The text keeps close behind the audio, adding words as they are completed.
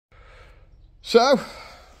So,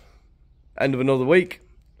 end of another week,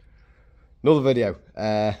 another video.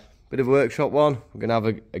 Bit of a workshop one. We're going to have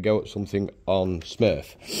a go at something on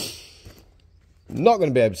Smurf. Not going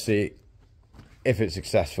to be able to see if it's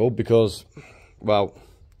successful because, well,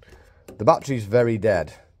 the battery's very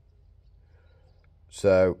dead.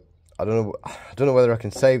 So I don't know whether I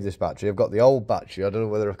can save this battery. I've got the old battery. I don't know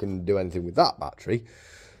whether I can do anything with that battery.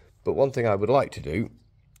 But one thing I would like to do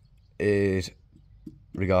is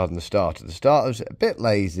regarding the starter. The starter's a bit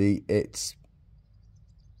lazy. It's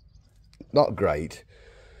not great.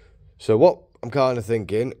 So what I'm kind of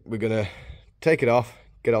thinking, we're going to take it off,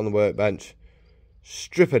 get it on the workbench,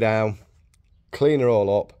 strip her down, clean her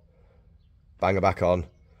all up, bang her back on,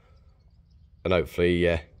 and hopefully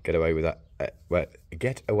get away with that.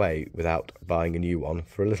 Get away without buying a new one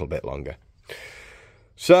for a little bit longer.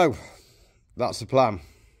 So that's the plan.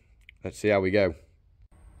 Let's see how we go.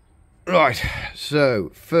 Right, so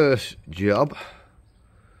first job,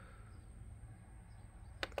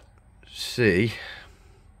 see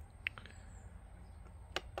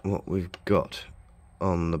what we've got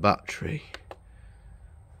on the battery.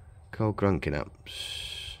 Cold cranking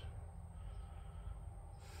amps.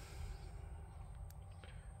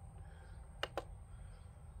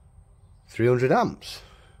 £300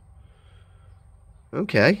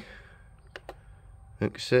 Okay.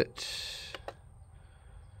 Exit.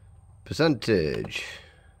 Percentage.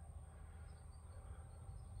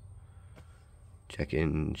 Check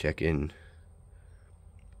in.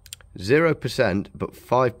 0%, but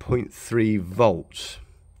 5.3 volts.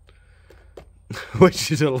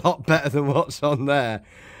 Which is a lot better than what's on there.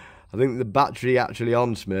 I think the battery actually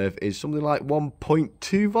on Smurf is something like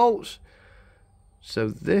 1.2 volts. So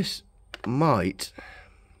this might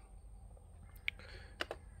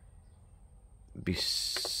be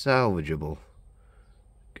salvageable.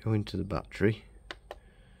 Go into the battery.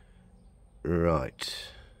 Right.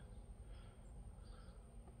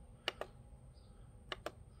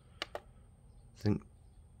 I think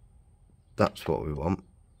that's what we want.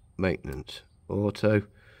 Maintenance. Auto.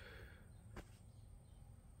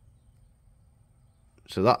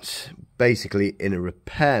 So that's basically in a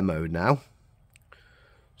repair mode now.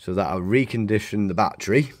 So that'll recondition the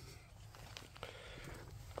battery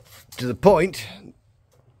to the point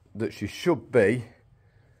that she should be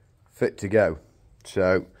fit to go.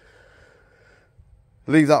 So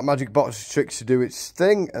leave that magic box of tricks to do its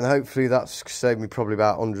thing, and hopefully that's saved me probably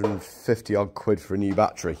about 150 odd quid for a new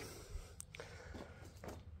battery.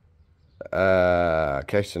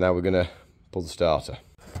 Okay, so now we're going to pull the starter.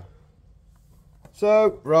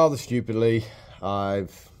 So rather stupidly,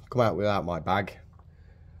 I've come out without my bag,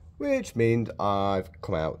 which means I've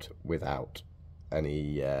come out without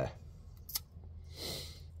any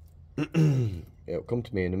it'll come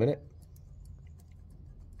to me in a minute,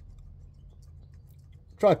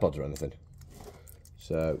 tripods or anything.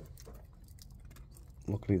 So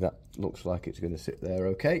luckily that looks like it's going to sit there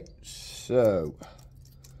okay. So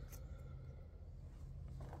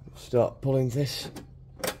we'll start pulling this.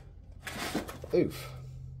 Oof.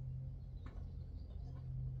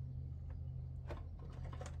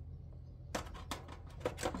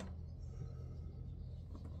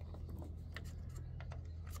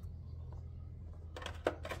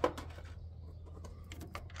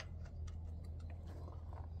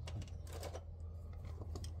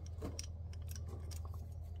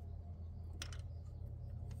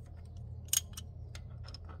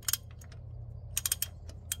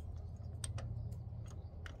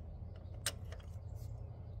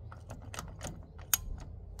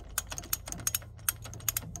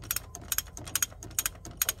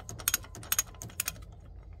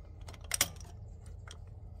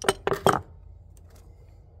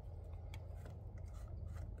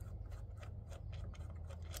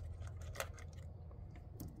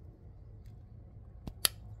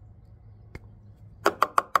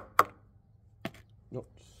 Nuts.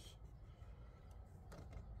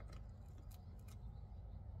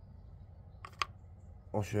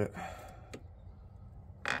 Wash it.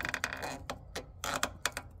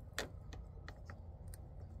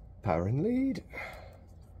 Power and lead.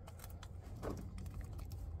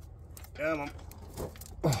 Come on.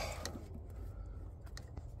 Oh.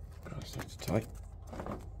 Christ, that's tight.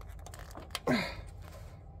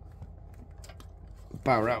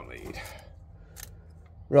 Power out lead.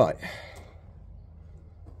 Right.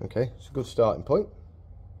 Okay, it's a good starting point.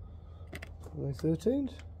 Are they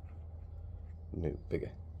 13s? No,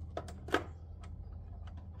 bigger.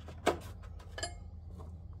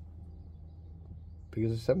 Bigger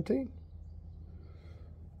than 17?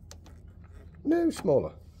 No,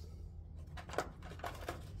 smaller.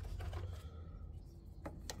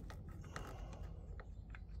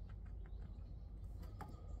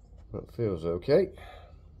 That feels okay.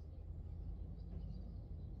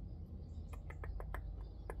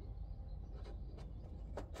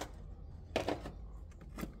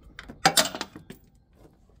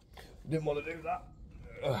 Didn't want to do that.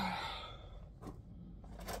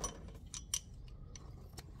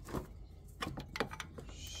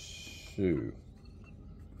 So.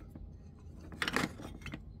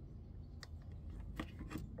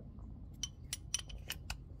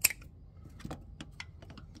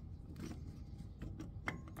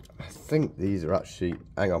 I think these are actually,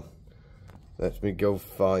 hang on, let me go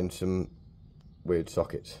find some weird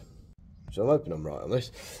sockets. So I'm hoping I'm right on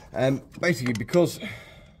this. Basically because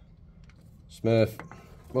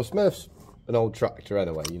Smurf's an old tractor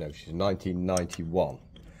anyway, you know, she's 1991.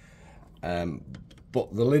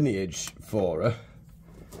 But the lineage for her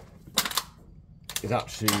is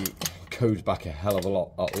actually goes back a hell of a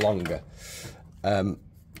lot longer.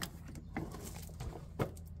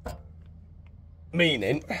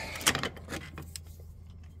 Meaning,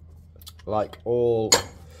 like a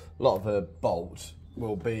lot of her bolts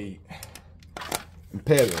will be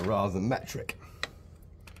imperial rather than metric.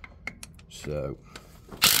 So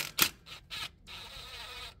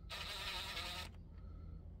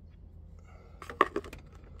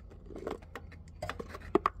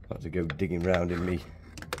I had to go digging around in me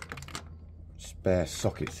spare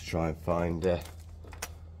sockets to try and find a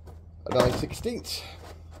 9/16,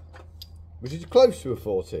 which is close to a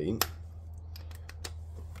 14,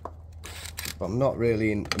 but I'm not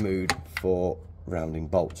really in the mood for rounding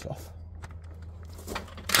bolts off.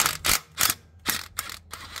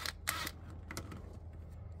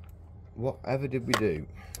 Whatever did we do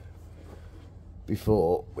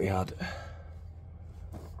before we had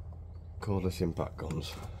cordless impact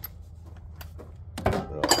guns?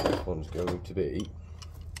 Right, this one's going to be,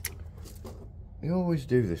 they always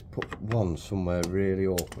do this, put one somewhere really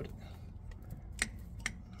awkward.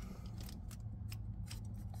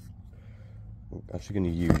 I'm actually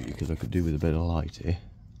going to use it because I could do with a bit of light here.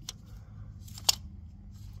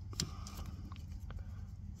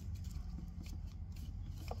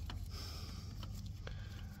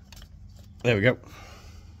 There we go.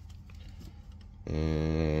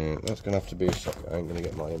 That's going to have to be a socket. I ain't going to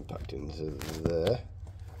get my impact into there.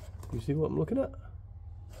 You see what I'm looking at?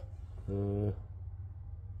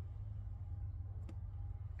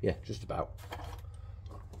 Yeah, just about.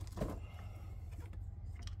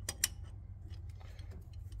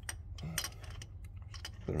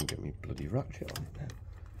 Better get me bloody ratchet on it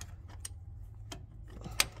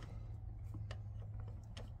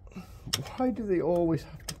now. Why do they always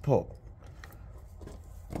have to put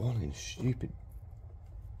one in stupid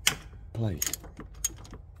place?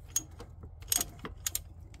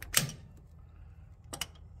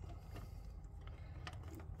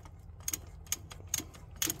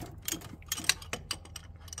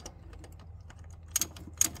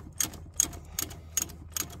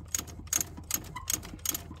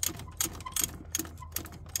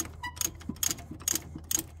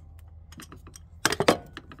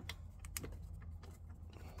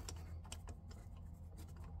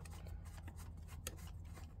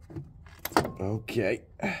 Okay,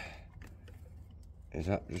 is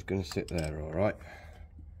that just going to sit there all right?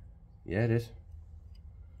 Yeah, it is.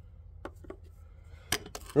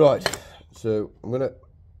 Right, so I'm going to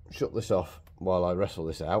shut this off while I wrestle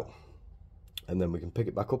this out, and then we can pick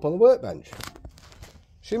it back up on the workbench.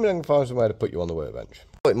 Assuming I can find somewhere to put you on the workbench.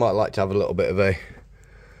 It might like to have a little bit of a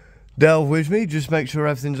delve with me, just make sure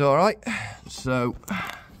everything's all right. So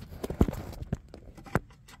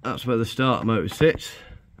that's where the starter motor sits.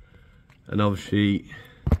 And obviously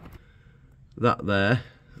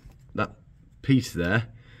that piece there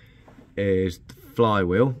is the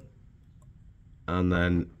flywheel, and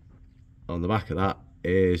then on the back of that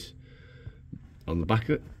is, on the back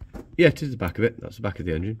of it, yeah, it is the back of it, that's the back of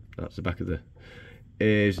the engine, that's the back of the,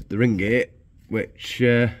 is the ring gear, which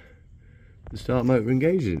the start motor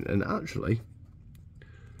engages in. And actually,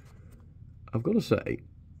 I've got to say,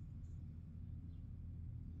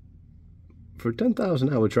 for a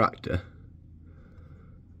 10,000 hour tractor,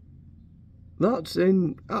 that's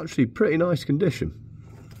in actually pretty nice condition.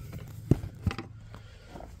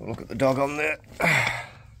 Look at the dog on there.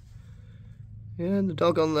 Yeah, and the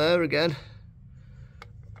dog on there again.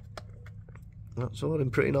 That's all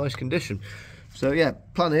in pretty nice condition. So yeah,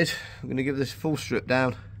 plan is, I'm going to give this a full strip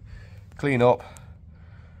down, clean up,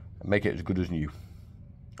 and make it as good as new.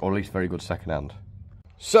 Or at least very good second hand.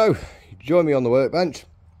 So, join me on the workbench.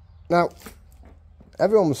 Now,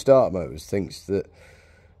 everyone with starter motors thinks that,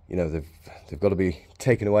 you know, they've got to be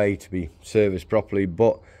taken away to be serviced properly,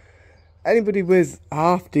 but anybody with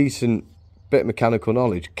half decent bit of mechanical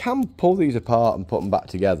knowledge can pull these apart and put them back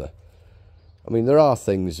together. I mean, there are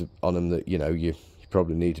things on them that, you know, you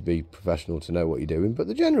probably need to be professional to know what you're doing, but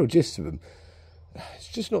the general gist of them, it's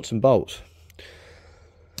just nuts and bolts.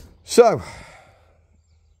 So,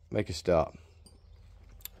 make a start.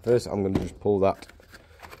 First, I'm going to just pull that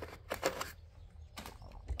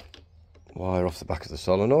wire off the back of the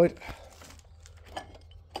solenoid.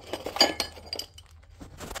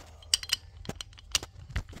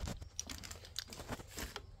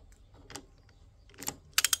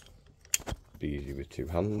 Be easy with two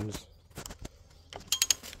hands.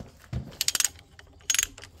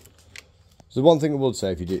 So one thing I would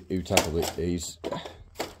say if you do tackle these,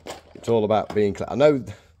 it's all about being clean. I know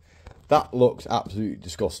that looks absolutely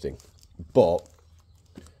disgusting, but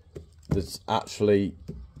there's actually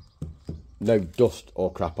no dust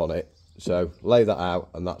or crap on it. So lay that out,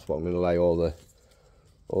 and that's what I'm going to lay all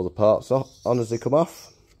the parts on as they come off.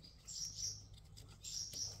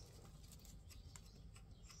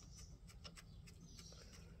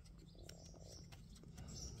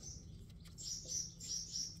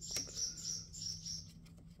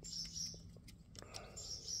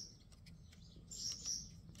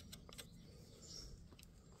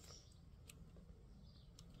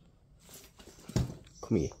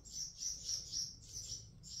 Come here.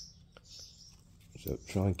 So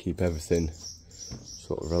try and keep everything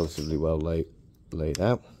sort of relatively well laid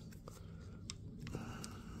out.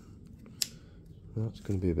 That's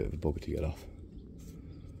going to be a bit of a bugger to get off.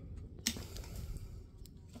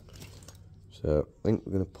 So I think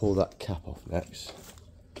we're going to pull that cap off next,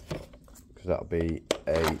 because that'll be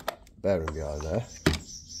a bearing behind there.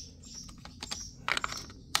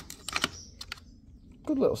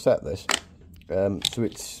 Good little set, this. So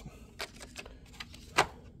it's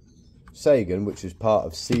Sagan, which is part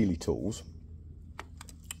of Sealy Tools.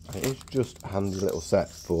 It is just a handy little set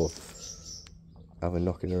for having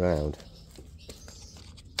knocking around.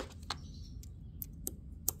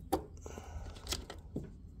 I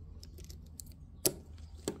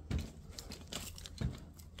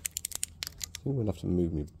think I'm going to have to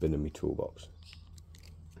move my bin in my toolbox.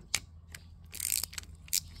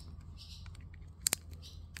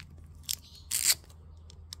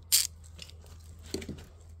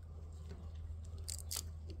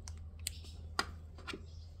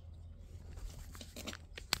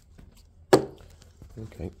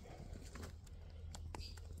 Okay.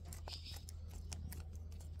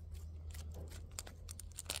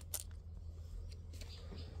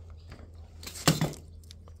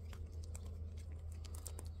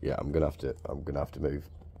 Yeah, I'm gonna have to move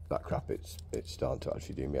that crap. It's starting to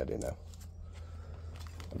actually do me head in now.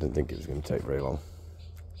 I didn't think it was going to take very long.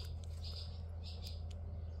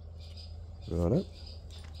 Righto.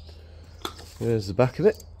 There's the back of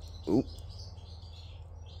it. Ooh.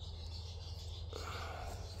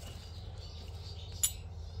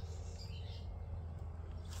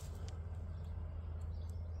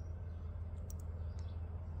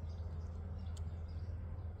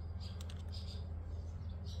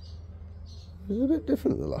 It was a bit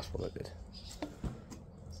different than the last one I did.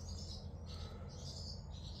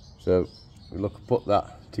 So we put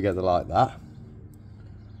that together like that.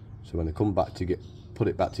 So when I come back to put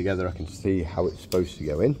it back together, I can see how it's supposed to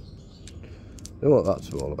go in. I know what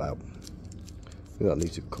that's all about. I think that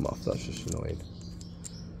needs to come off. That's just annoying.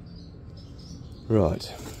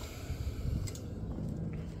 Right.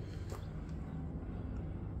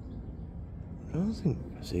 I don't think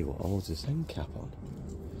I see what holds this end cap on.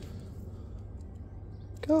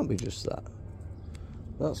 Can't be just that.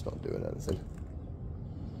 That's not doing anything.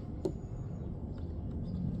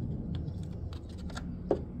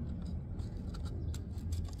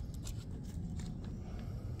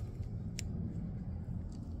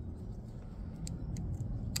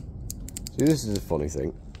 See, this is a funny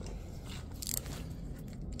thing.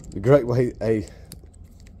 The great way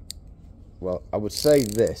well, I would say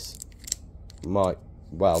this might,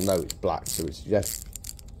 well, no, it's black, so it's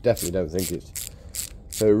definitely don't think it's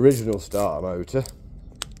the original starter motor.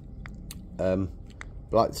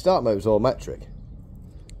 Like, the starter motor's all metric,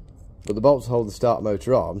 but the bolts that hold the starter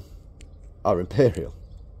motor on are imperial.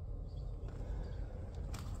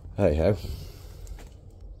 Hey ho.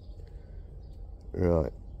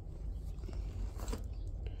 Right.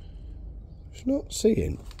 Just not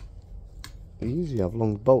seeing. They usually have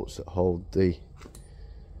long bolts that hold the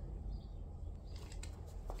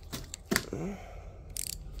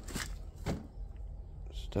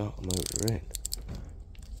starter motor in,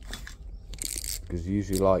 because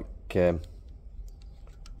usually, like, yeah,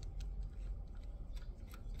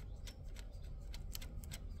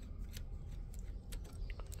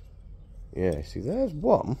 see, there's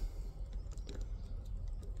one,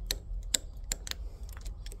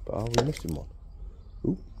 But are we missing one?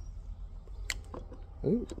 Ooh. I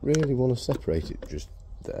don't really want to separate it just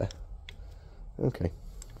there. Okay.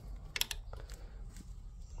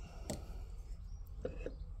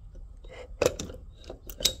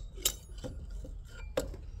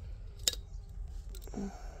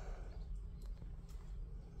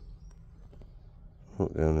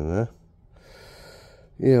 Put down in there.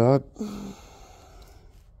 Yeah,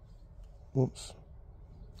 what's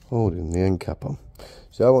holding the end cap on?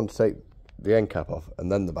 So I want to take the end cap off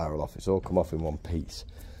and then the barrel off. It's all come off in one piece.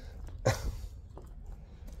 But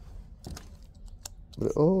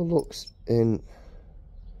it all looks in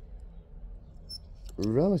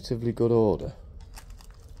relatively good order.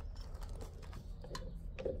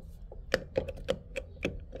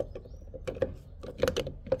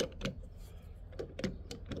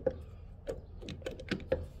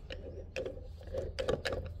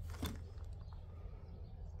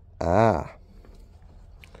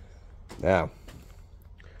 Now,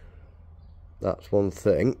 that's one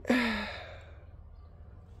thing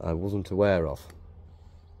I wasn't aware of.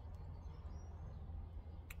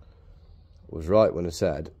 I was right when I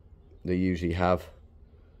said they usually have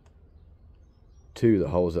two that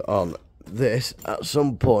holds it on. This, at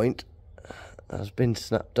some point, has been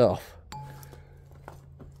snapped off,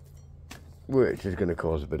 which is going to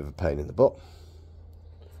cause a bit of a pain in the butt,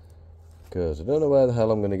 because I don't know where the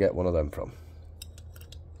hell I'm going to get one of them from.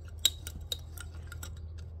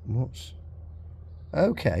 What's...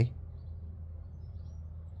 okay.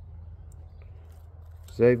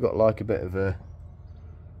 So they've got like a bit of a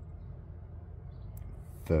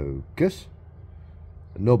focus,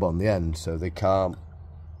 a nub on the end, so they can't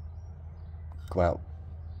come out.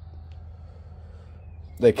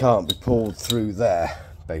 They can't be pulled through there,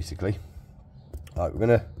 basically. Right, we're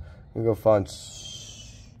gonna go find... I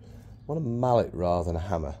want a mallet rather than a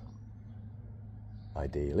hammer,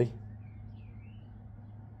 ideally.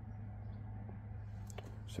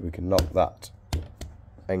 So we can knock that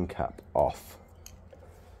end cap off.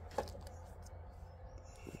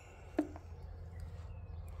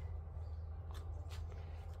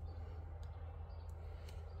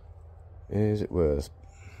 Is it worth?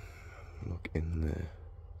 Look in there.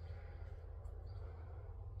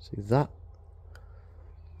 See that?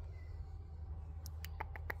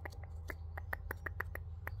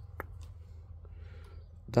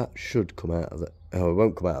 That should come out of the... oh, it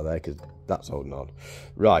won't come out of there because that's holding on.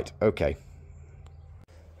 Right, okay.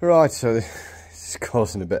 Right, so this is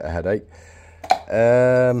causing a bit of headache.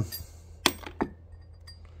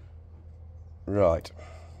 Right.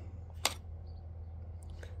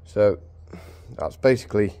 So that's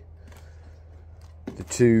basically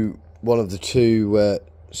one of the two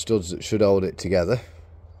studs that should hold it together.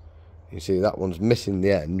 You see that one's missing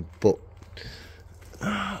the end, but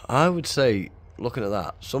I would say, looking at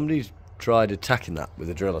that, somebody's tried attacking that with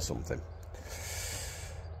a drill or something.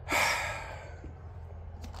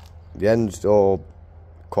 The end's all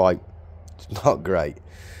quite, it's not great,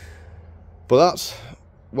 but that's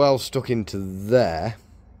well stuck into there.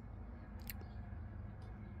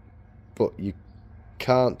 But you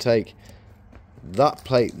can't take that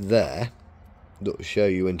plate there that will show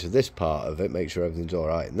you into this part of it, make sure everything's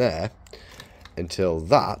alright in there, until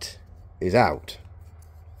that is out.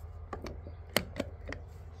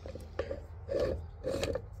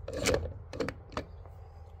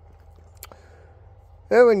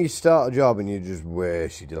 And when you start a job and you just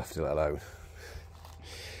wish you'd left it alone.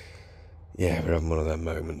 Yeah, we're having one of them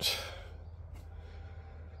moments.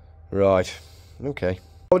 Right, okay.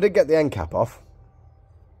 I did get the end cap off.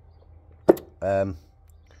 Yeah,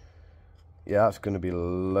 that's going to be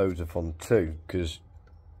loads of fun too, because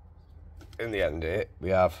in the end here we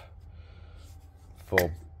have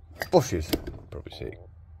 4 bushes. Probably see it,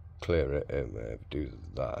 clear it, do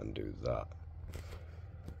that and do that.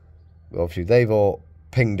 Obviously they've all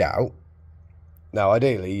pinged out. Now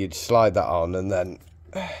ideally you'd slide that on and then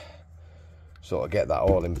sort of get that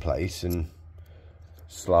all in place and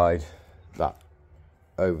slide that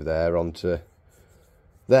over there onto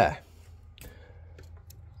there.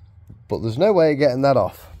 But there's no way of getting that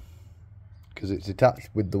off because it's attached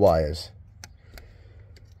with the wires.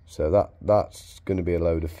 So that's going to be a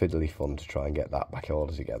load of fiddly fun to try and get that back all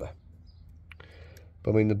together.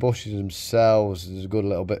 But I mean, the bushes themselves, there's a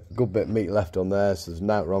good bit of meat left on there, so there's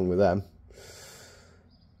nothing wrong with them.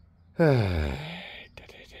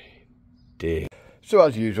 Dear. So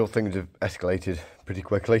as usual, things have escalated pretty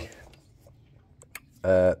quickly.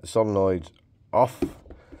 The solenoid's off.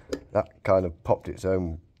 That kind of popped its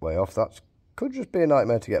own way off. That could just be a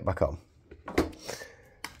nightmare to get back on.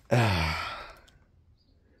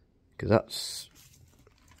 Because that's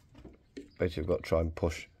basically, I've got to try and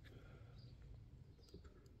push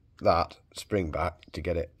that spring back to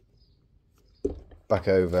get it back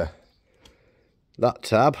over that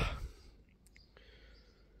tab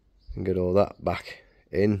and get all that back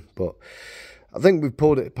in. But I think we've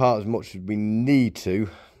pulled it apart as much as we need to.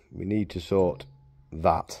 We need to sort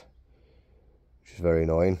that, which is very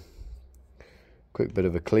annoying. Quick bit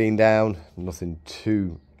of a clean down, nothing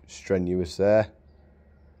too strenuous there.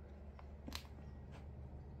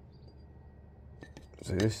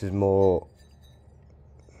 So this is more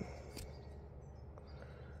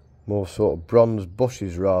sort of bronze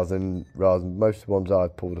bushes rather than most of the ones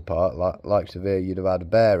I've pulled apart. Like severe, you'd have had a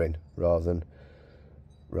bearing rather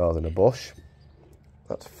than a bush.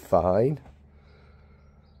 That's fine.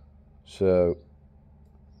 So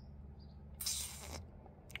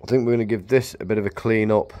I think we're going to give this a bit of a clean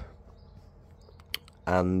up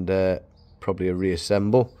and probably a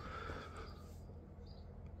reassemble.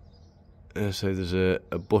 So there's a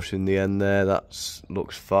bush in the end there, that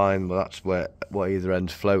looks fine, but that's what either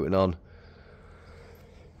end's floating on.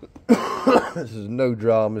 There's no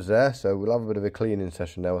dramas there, so we'll have a bit of a cleaning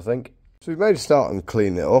session now, I think. So we've made a start on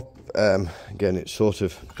cleaning it up. Again, it's sort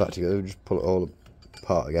of back together, we'll just pull it all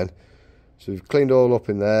apart again. So we've cleaned all up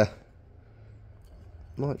in there.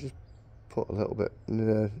 Might just put a little bit,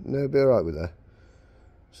 no, it'll be alright with there.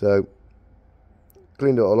 So,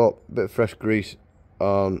 cleaned it all up, a bit of fresh grease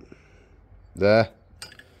on there.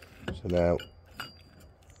 So now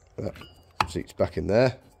that seat's back in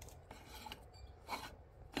there.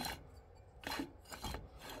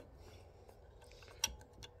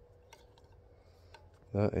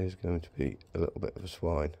 That is going to be a little bit of a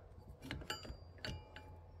swine.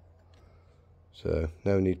 So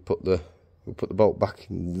now we need to we'll put the bolt back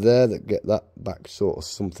in there, that get that back sort of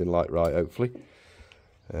something like right, hopefully.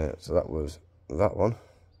 So that was that one.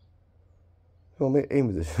 Well, in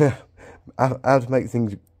with this. How to make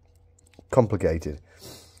things complicated.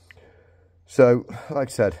 So, like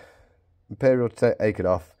I said, Imperial to take it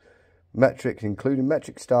off, metrics, including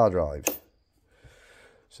metric star drives.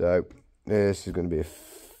 So this is going to be a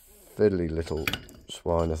fiddly little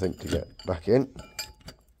swine, I think, to get back in.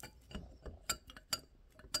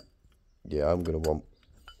 Yeah, I'm going to want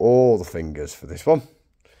all the fingers for this one.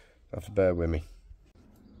 Have to bear with me.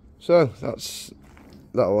 So that's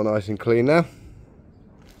that one nice and clean now.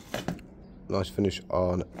 Nice finish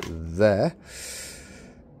on there.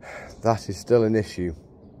 That is still an issue.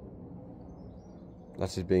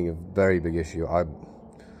 That is being a very big issue. I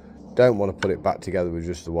don't want to put it back together with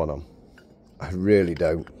just the one on. I really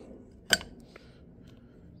don't.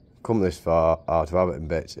 Come this far, to have it in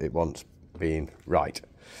bits, it wants being right.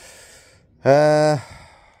 Try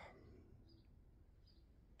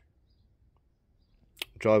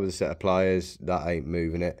with a set of pliers, that ain't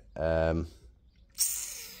moving it. Have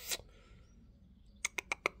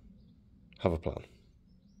a plan.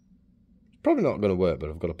 Probably not going to work, but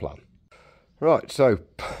I've got a plan. Right, so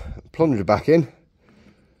plunger back in.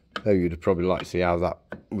 Though you'd have probably liked to see how that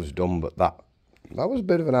was done, but that was a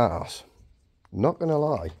bit of an arse. Not going to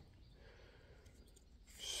lie.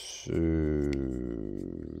 So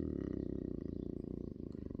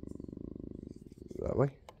that way.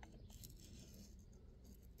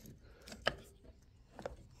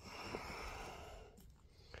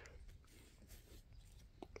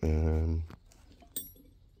 Yeah.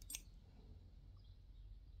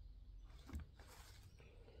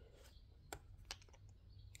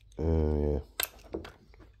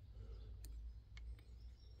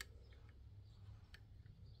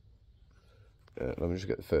 Let me just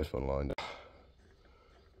get the first one lined up.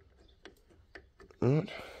 Alright.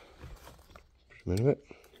 Just a minute.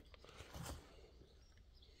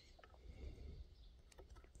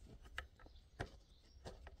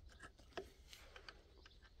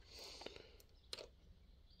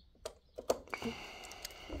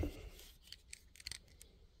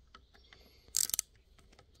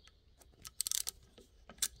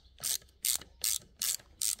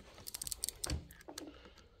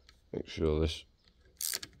 Make sure this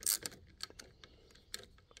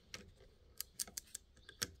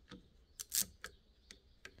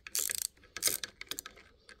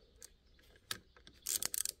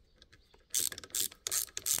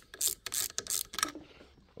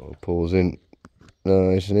all pulls in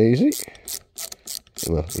nice and easy.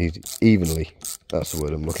 Well, easy, evenly. That's the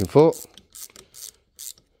word I'm looking for.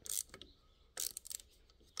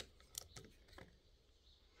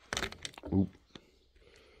 Oop.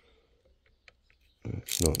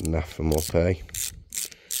 It's not naff for more pay.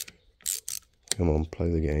 Come on, play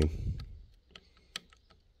the game.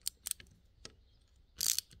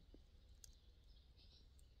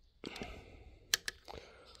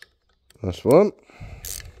 That's one.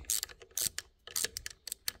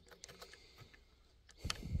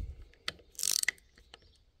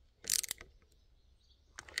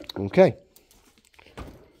 Okay.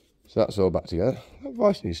 So that's all back together. That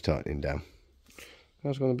voice needs tightening down.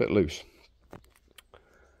 That's gone a bit loose.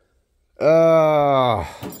 So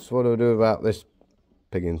what do I do about this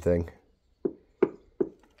pigging thing?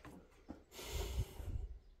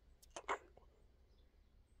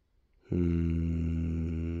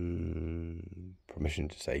 Permission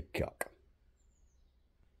to say cuck.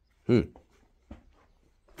 Battery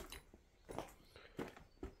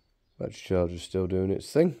charger's still doing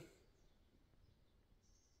its thing.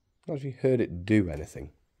 Not actually heard it do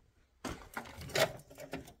anything.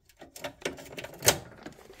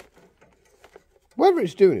 Whatever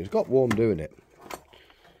it's doing, it's got warm doing it.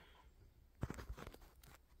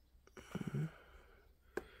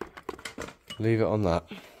 Leave it on that.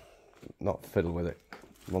 Not fiddle with it.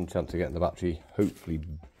 One chance of getting the battery hopefully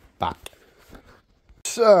back.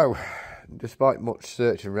 So, despite much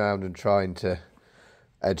searching around and trying to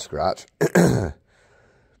head scratch,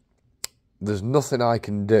 there's nothing I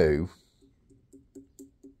can do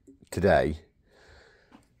today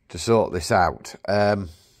to sort this out. I'm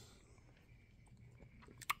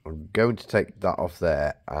going to take that off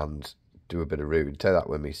there and do a bit of rooting. Take that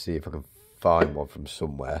with me, see if I can find one from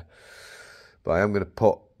somewhere. But I am going to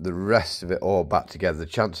put the rest of it all back together. The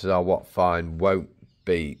chances are what I find won't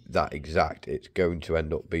be that exact. It's going to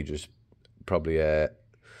end up be just probably a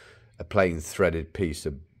plain threaded piece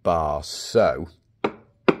of bar. So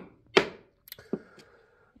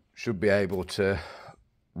should be able to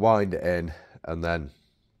wind it in and then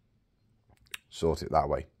sort it that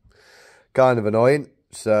way. Kind of annoying,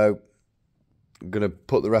 so I'm going to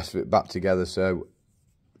put the rest of it back together so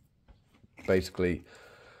basically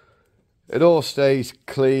it all stays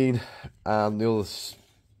clean. And the other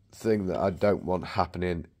thing that I don't want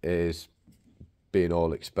happening is being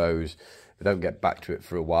all exposed. If I don't get back to it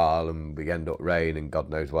for a while and we end up rain and God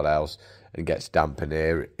knows what else and gets damp in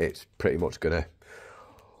here, it's pretty much going to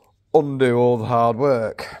undo all the hard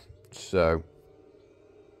work. So,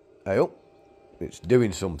 hey up, it's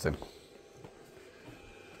doing something.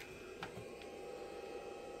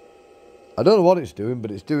 I don't know what it's doing, but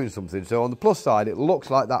it's doing something. So on the plus side, it looks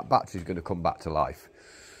like that battery's going to come back to life.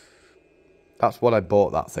 That's what I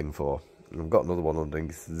bought that thing for. And I've got another one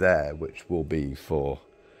underneath there, which will be for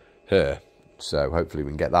her. So hopefully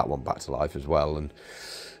we can get that one back to life as well. And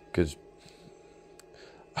because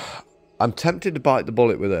I'm tempted to bite the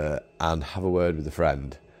bullet with her and have a word with a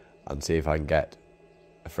friend and see if I can get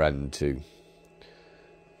a friend to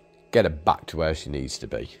get her back to where she needs to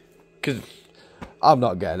be. Because I'm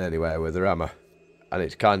not getting anywhere with her, am I? And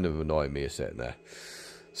it's kind of annoying me sitting there.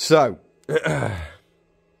 So,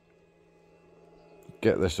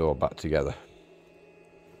 get this all back together.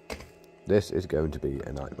 This is going to be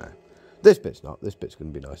a nightmare. This bit's not. This bit's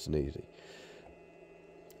going to be nice and easy.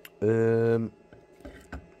 Hang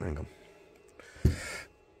on.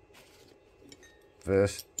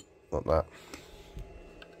 First, like that.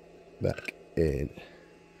 Back in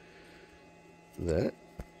there.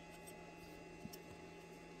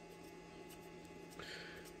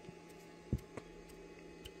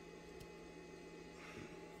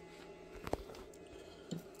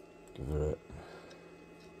 Give her a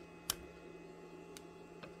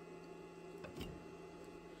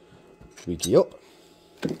tweaky up.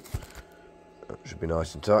 That should be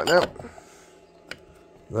nice and tight now.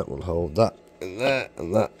 That will hold that in there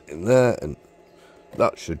and that in there, and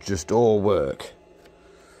that should just all work.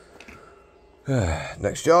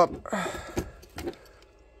 Next job.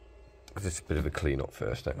 Just a bit of a clean up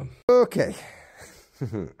first. Hang on. Okay.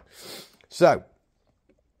 So,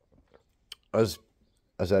 as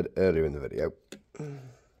I said earlier in the video,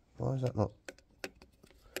 why is that not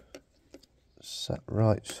set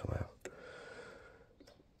right somehow?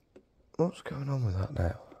 What's going on with that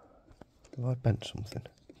now? Have I bent something?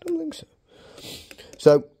 I don't think so.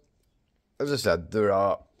 So, as I said, there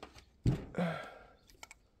are...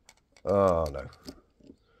 Oh, no.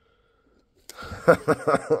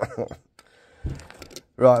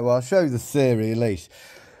 Right, well, I'll show you the theory at least.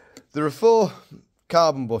 There are 4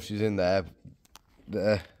 carbon bushes in there that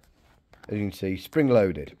are, as you can see,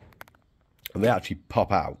 spring-loaded. And they actually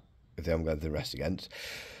pop out if they haven't got the rest against.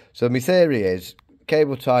 So my theory is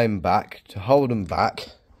cable tie them back to hold them back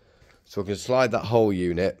so I can slide that whole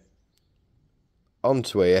unit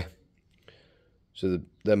onto here so that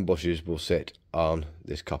them bushes will sit on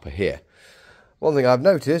this copper here. One thing I've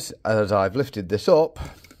noticed as I've lifted this up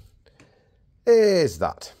is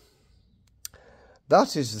that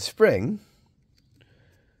is the spring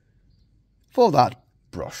for that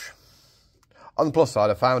brush. On the plus side,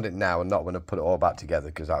 I found it now and not when I put it all back together,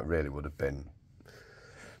 because that really would have been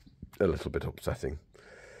a little bit upsetting.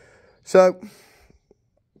 So,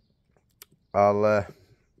 I'll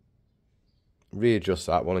readjust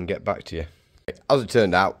that one and get back to you. As it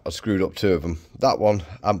turned out, I screwed up 2 of them. That one,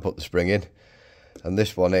 I hadn't put the spring in. And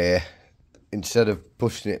this one here, instead of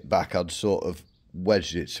pushing it back, I'd sort of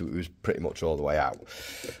wedged it so it was pretty much all the way out.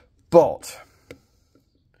 But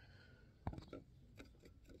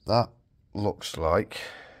that looks like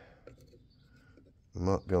we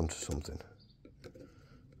might be onto something.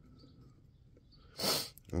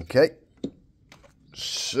 Okay,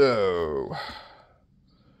 so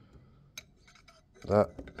that's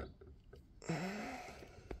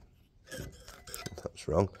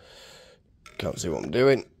wrong. Can't see what I'm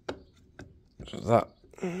doing. So that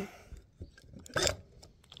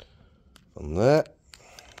on there.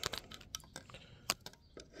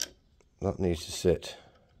 That needs to sit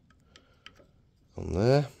on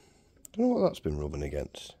there. Don't know what that's been rubbing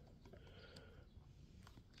against.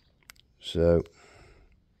 So,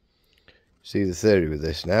 see the theory with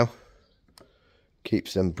this now.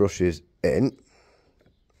 Keeps them brushes in.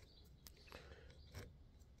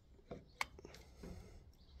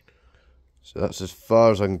 So that's as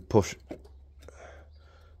far as I can push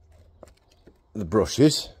the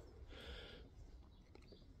brushes.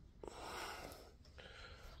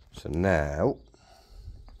 So now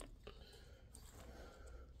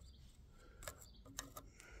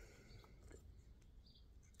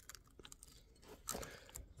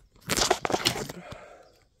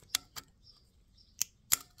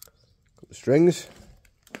got the strings,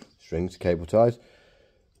 cable ties,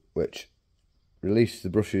 which release the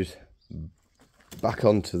brushes back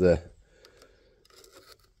onto the,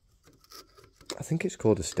 I think it's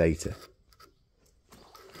called a stator.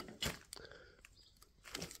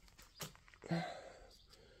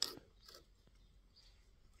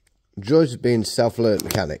 Joys of being self-learnt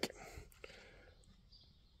mechanic.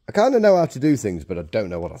 I kind of know how to do things, but I don't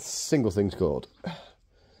know what a single thing's called.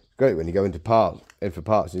 It's great when you go in for parts,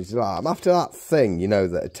 and you're like, I'm after that thing, you know,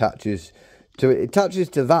 that attaches to it. It attaches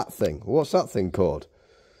to that thing. What's that thing called?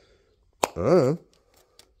 I don't know.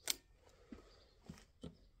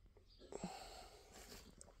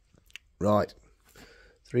 Right.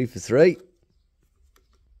 3 for 3.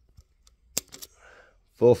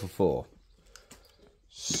 4 for 4.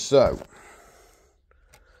 So,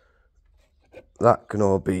 that can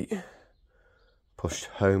all be pushed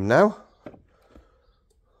home now.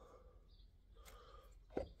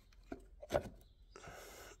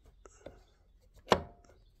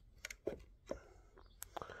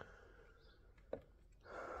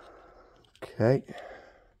 Okay.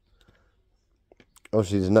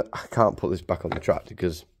 Obviously, there's no, I can't put this back on the tractor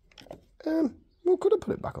because, well, could I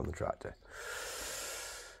put it back on the tractor?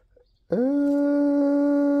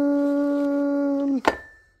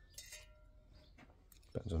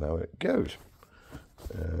 Depends on how it goes.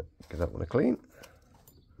 Give that one a clean.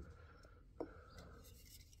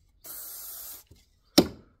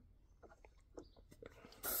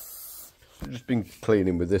 I've just been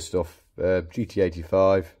cleaning with this stuff.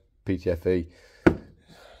 GT85, PTFE.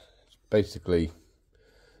 It's basically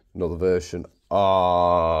another version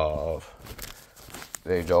of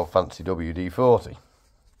the age old fancy WD-40.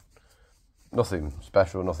 Nothing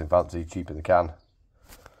special, nothing fancy, cheap in the can.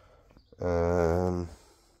 So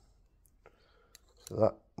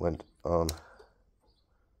that went on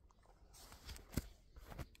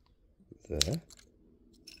there.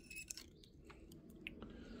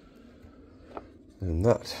 And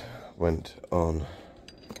that went on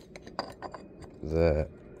there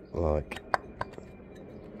like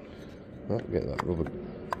that. Get that rubber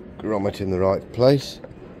grommet in the right place.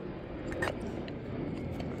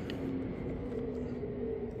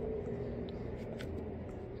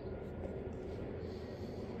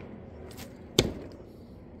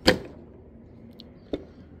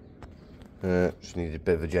 Just needed a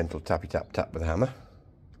bit of a gentle tappy tap tap with a hammer.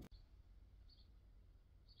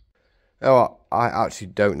 Oh, I actually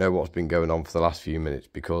don't know what's been going on for the last few minutes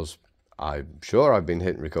because I'm sure I've been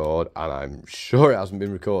hitting record and I'm sure it hasn't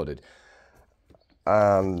been recorded.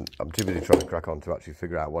 And I'm too busy trying to crack on to actually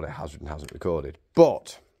figure out what it has and hasn't recorded.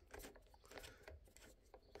 But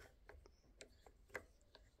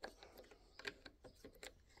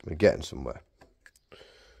we're getting somewhere.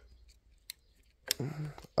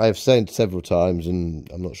 I have said several times, and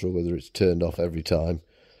I'm not sure whether it's turned off every time,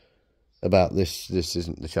 about this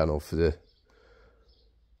isn't the channel for the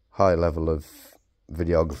high level of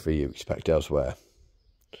videography you expect elsewhere.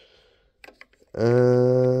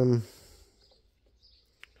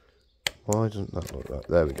 Why doesn't that look right?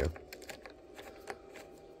 There we go.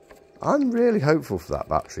 I'm really hopeful for that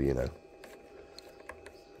battery, you know.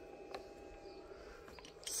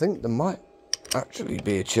 I think there might actually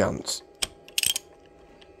be a chance.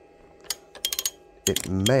 it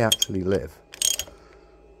may actually live.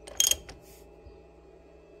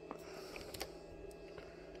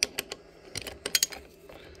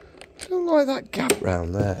 I don't like that gap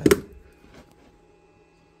round there.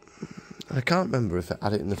 I can't remember if I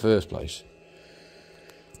had it in the first place.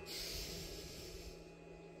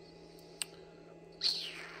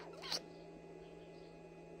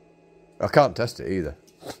 I can't test it either.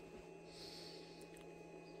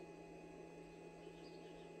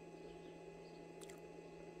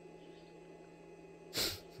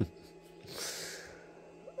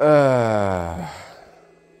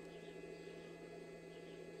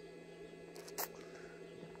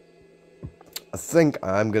 I think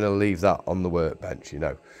I'm going to leave that on the workbench, you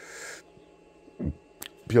know.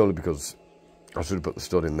 Purely because I should have put the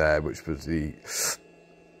stud in there, which was the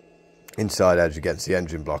inside edge against the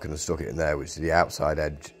engine block, and I stuck it in there, which is the outside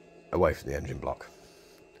edge away from the engine block.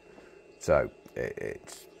 So,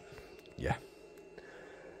 it's... yeah.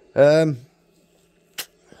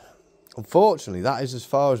 Unfortunately, that is as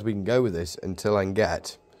far as we can go with this until I can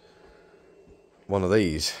get one of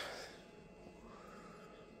these.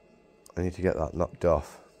 I need to get that knocked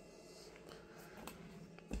off.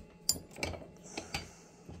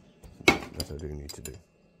 That I do need to do.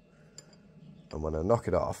 And when I knock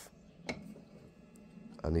it off,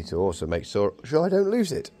 I need to also make sure I don't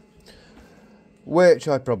lose it. Which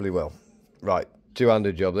I probably will. Right,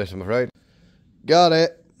 two-handed job this, I'm afraid. Got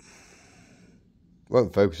it.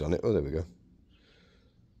 Won't focus on it. Oh, there we go.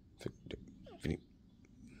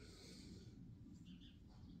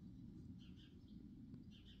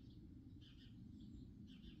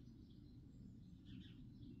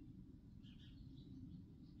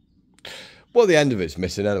 Well, the end of it's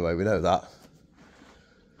missing anyway, we know that.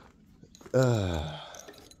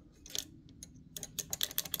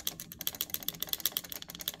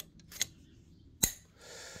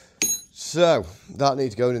 So, that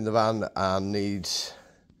needs going in the van and needs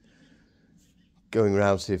going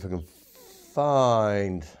around to see if I can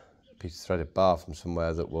find a piece of threaded bar from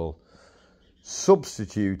somewhere that will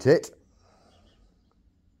substitute it.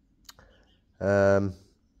 So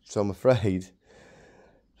I'm afraid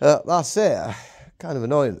that's it. Kind of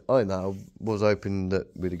annoying that. I was hoping that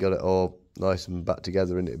we'd have got it all nice and back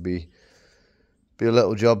together and it'd be a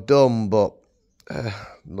little job done, but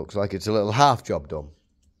looks like it's a little half job done.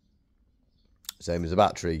 Same as the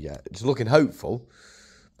battery. Yeah, it's looking hopeful,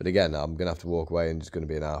 but again, I'm going to have to walk away and it's going to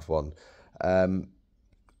be an half one. I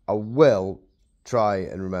will try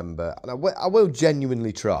and remember, and I will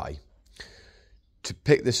genuinely try to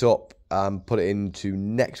pick this up and put it into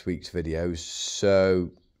next week's videos so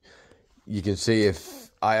you can see if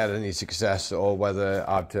I had any success or whether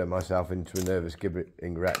I've turned myself into a nervous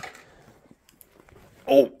gibbering wreck.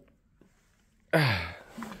 Oh!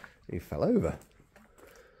 He fell over.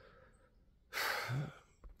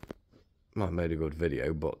 Might have made a good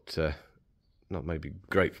video, but not maybe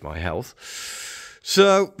great for my health.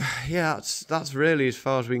 So, yeah, that's really as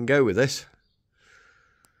far as we can go with this.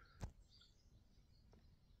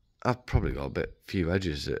 I've probably got a few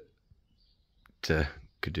edges that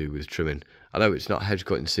could do with trimming. I know it's not hedge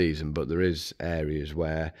cutting season, but there is areas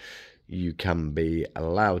where you can be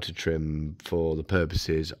allowed to trim for the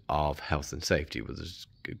purposes of health and safety. But there's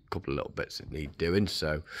a couple of little bits that need doing,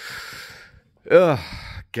 so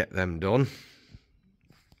get them done.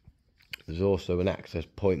 There's also an access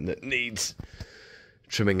point that needs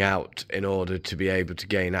trimming out in order to be able to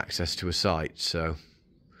gain access to a site, so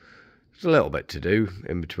there's a little bit to do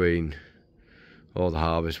in between all the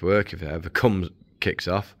harvest work if it ever kicks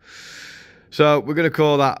off. So we're going to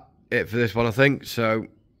call that it for this one, I think. So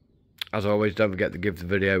as always, don't forget to give the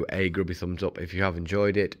video a grubby thumbs up if you have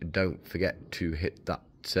enjoyed it. Don't forget to hit that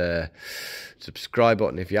subscribe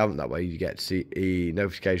button if you haven't. That way you get to see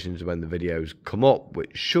notifications when the videos come up,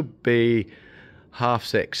 which should be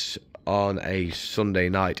 6:30 on a Sunday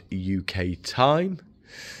night UK time.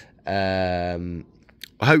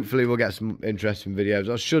 Hopefully we'll get some interesting videos.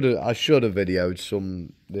 I should have videoed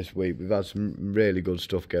some this week. We've had some really good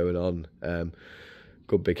stuff going on.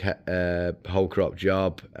 Good big whole crop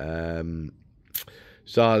job.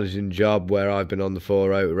 Silaging job where I've been on the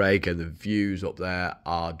 4-out rake, and the views up there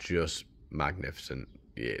are just magnificent.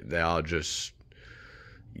 Yeah, they are just,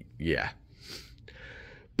 yeah.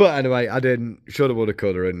 But anyway, I didn't. Shoulda, woulda,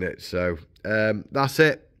 coulda, in it. So that's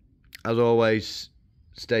it. As always,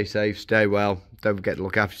 stay safe, stay well. Don't forget to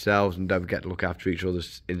look after yourselves, and don't forget to look after each other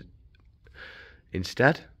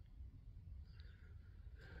instead.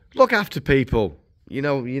 Look after people. You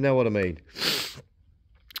know what I mean.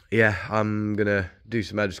 Yeah, I'm gonna do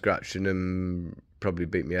some head scratching and probably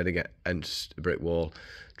beat my head against a brick wall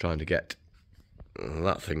trying to get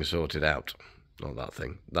that thing sorted out. Not that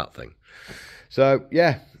thing, that thing. So,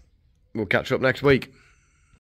 yeah, we'll catch up next week.